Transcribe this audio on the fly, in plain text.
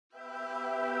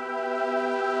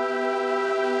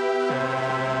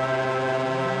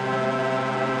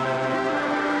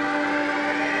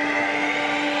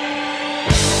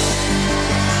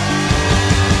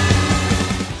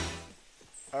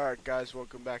guys,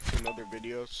 welcome back to another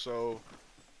video. So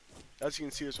as you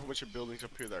can see, there's a whole bunch of buildings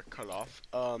up here that are cut off.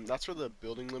 That's where the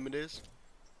building limit is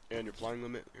and your flying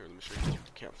limit. Here, let me show you. You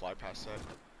can't fly past that,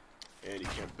 and you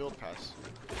can't build past.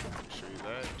 Let me show you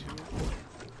that too.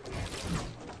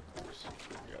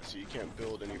 Yeah, so you can't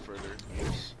build any further than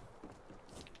this.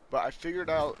 But I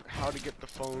figured out how to get the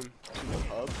phone to the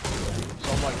hub,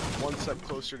 so I'm like one step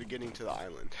closer to getting to the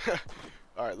island.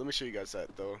 Alright, let me show you guys that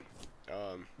though.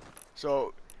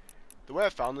 So the way I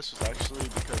found this was actually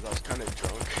because I was kind of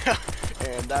drunk,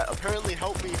 and that apparently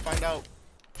helped me find out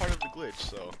part of the glitch.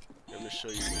 So I'm gonna show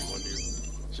you what you want to do.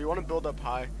 So you want to build up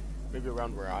high, maybe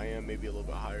around where I am, maybe a little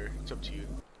bit higher. It's up to you.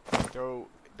 Throw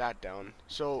that down.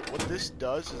 So what this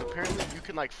does is apparently you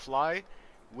can like fly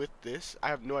with this. I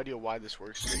have no idea why this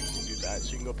works, but you can do that.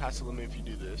 So you can go past the limit if you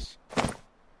do this.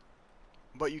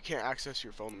 But you can't access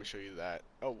your phone. Let me show you that.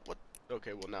 Oh, what?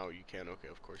 Okay, well now you can. Okay,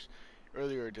 of course.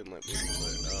 Earlier it didn't let me,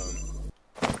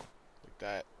 but like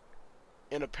that.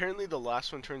 And apparently the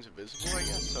last one turns invisible, I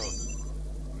guess. So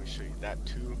let me show you that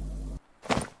too.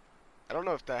 I don't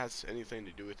know if that has anything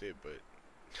to do with it, but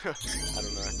I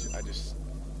don't know. I just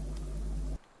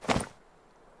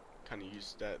kind of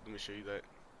used that. Let me show you that.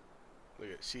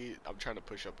 Look at, see, I'm trying to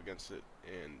push up against it,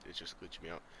 and it's just glitching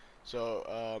me out.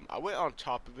 So I went on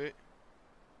top of it.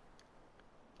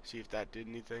 See if that did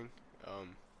anything.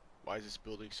 Why is this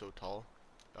building so tall?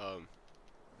 Oh,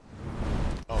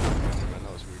 okay,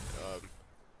 that was weird.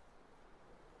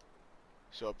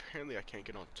 So apparently I can't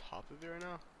get on top of it right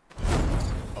now.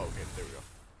 Oh, okay, there we go.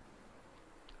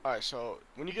 Alright, so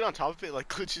when you get on top of it, it like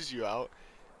glitches you out,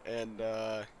 and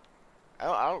I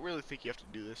don't really think you have to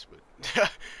do this, but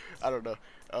I don't know.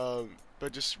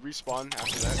 But just respawn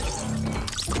after that.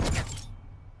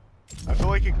 I feel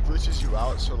like it glitches you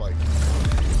out, so like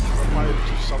you'll probably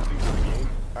do something to the game.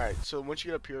 Alright, so once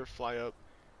you get up here, fly up.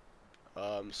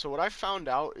 So what I found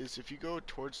out is if you go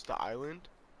towards the island,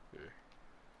 here,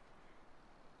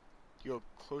 you go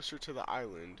closer to the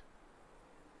island,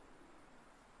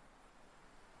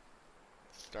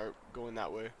 start going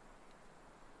that way,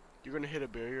 you're gonna hit a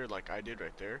barrier like I did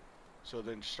right there. So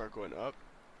then just start going up.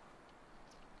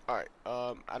 Alright,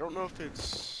 I don't know if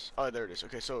it's, oh, there it is.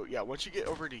 Okay, so yeah, once you get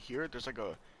over to here, there's like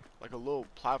a little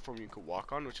platform you could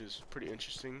walk on, which is pretty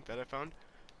interesting that I found.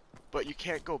 But you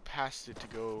can't go past it to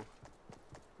go,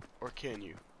 or can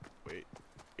you? Wait,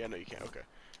 yeah, no, you can't. Okay,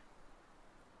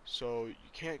 so you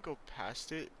can't go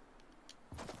past it.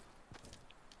 It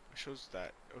shows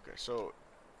that. Okay, so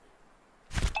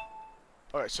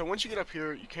alright, so once you get up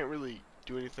here, you can't really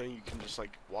do anything. You can just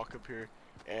like walk up here,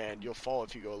 and you'll fall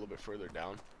if you go a little bit further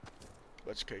down.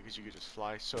 That's okay, because you can just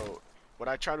fly. So what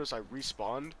I tried was I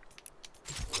respawned.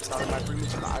 Thought it might bring me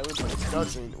to the island, but it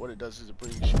doesn't. What it does is it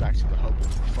brings you back to the hub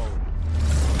with your phone.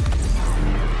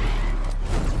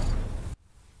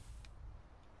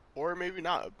 Or maybe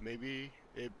not. Maybe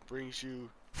it brings you...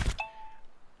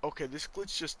 Okay, this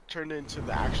glitch just turned into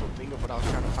the actual thing of what I was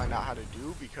trying to find out how to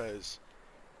do, because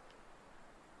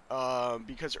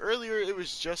earlier it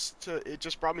was just it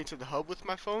just brought me to the hub with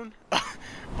my phone.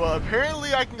 But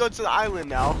apparently I can go to the island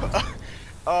now.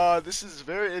 This is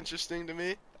very interesting to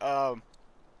me.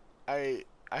 I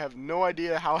have no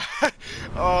idea how.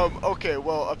 Okay,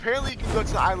 well, apparently you can go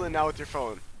to the island now with your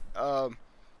phone.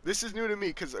 This is new to me,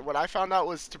 because what I found out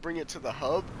was to bring it to the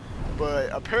hub, but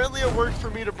apparently it worked for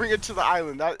me to bring it to the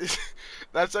island.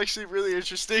 That's actually really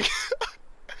interesting.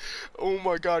 Oh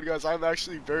my god, guys, I'm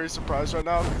actually very surprised right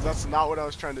now, because that's not what I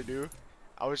was trying to do.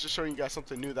 I was just showing you guys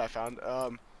something new that I found.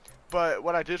 But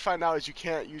what I did find out is you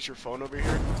can't use your phone over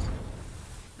here,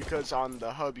 because on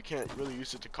the hub you can't really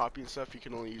use it to copy and stuff. You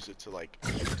can only use it to like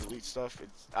delete stuff.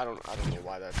 I don't know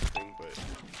why that's a thing, but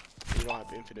you don't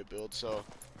have infinite build. So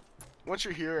once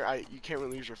you're here, you can't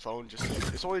really use your phone.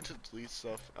 It's only to delete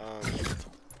stuff.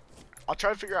 I'll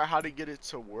try to figure out how to get it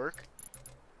to work,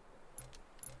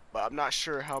 but I'm not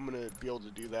sure how I'm gonna be able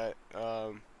to do that.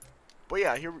 But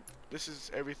yeah, here, this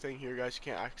is everything here, guys. You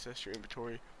can't access your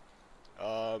inventory.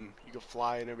 You can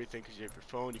fly and everything because you have your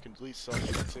phone. You can delete stuff.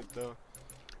 That's it though.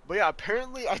 But yeah,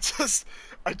 apparently I just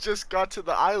got to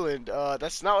the island.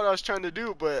 That's not what I was trying to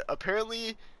do, but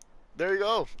apparently there you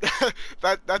go.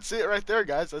 That's it right there,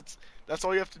 guys. That's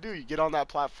all you have to do. You get on that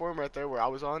platform right there where I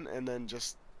was on, and then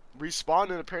just respawn,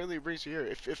 and apparently it brings you here.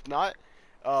 If not,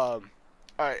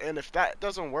 alright, and if that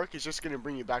doesn't work, it's just gonna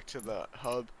bring you back to the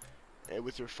hub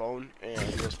with your phone, and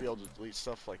you'll just be able to delete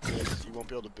stuff like this. You won't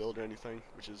be able to build or anything,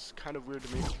 which is kind of weird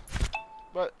to me,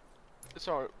 but it's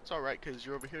alright because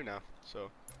you're over here now. So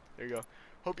there you go.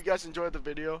 Hope you guys enjoyed the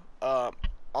video.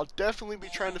 I'll definitely be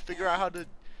trying to figure out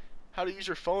how to use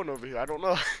your phone over here. I don't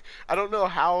know. I don't know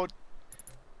how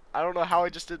I don't know how I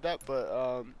just did that,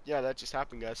 but yeah, that just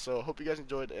happened, guys. So hope you guys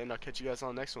enjoyed, and I'll catch you guys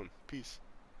on the next one. Peace.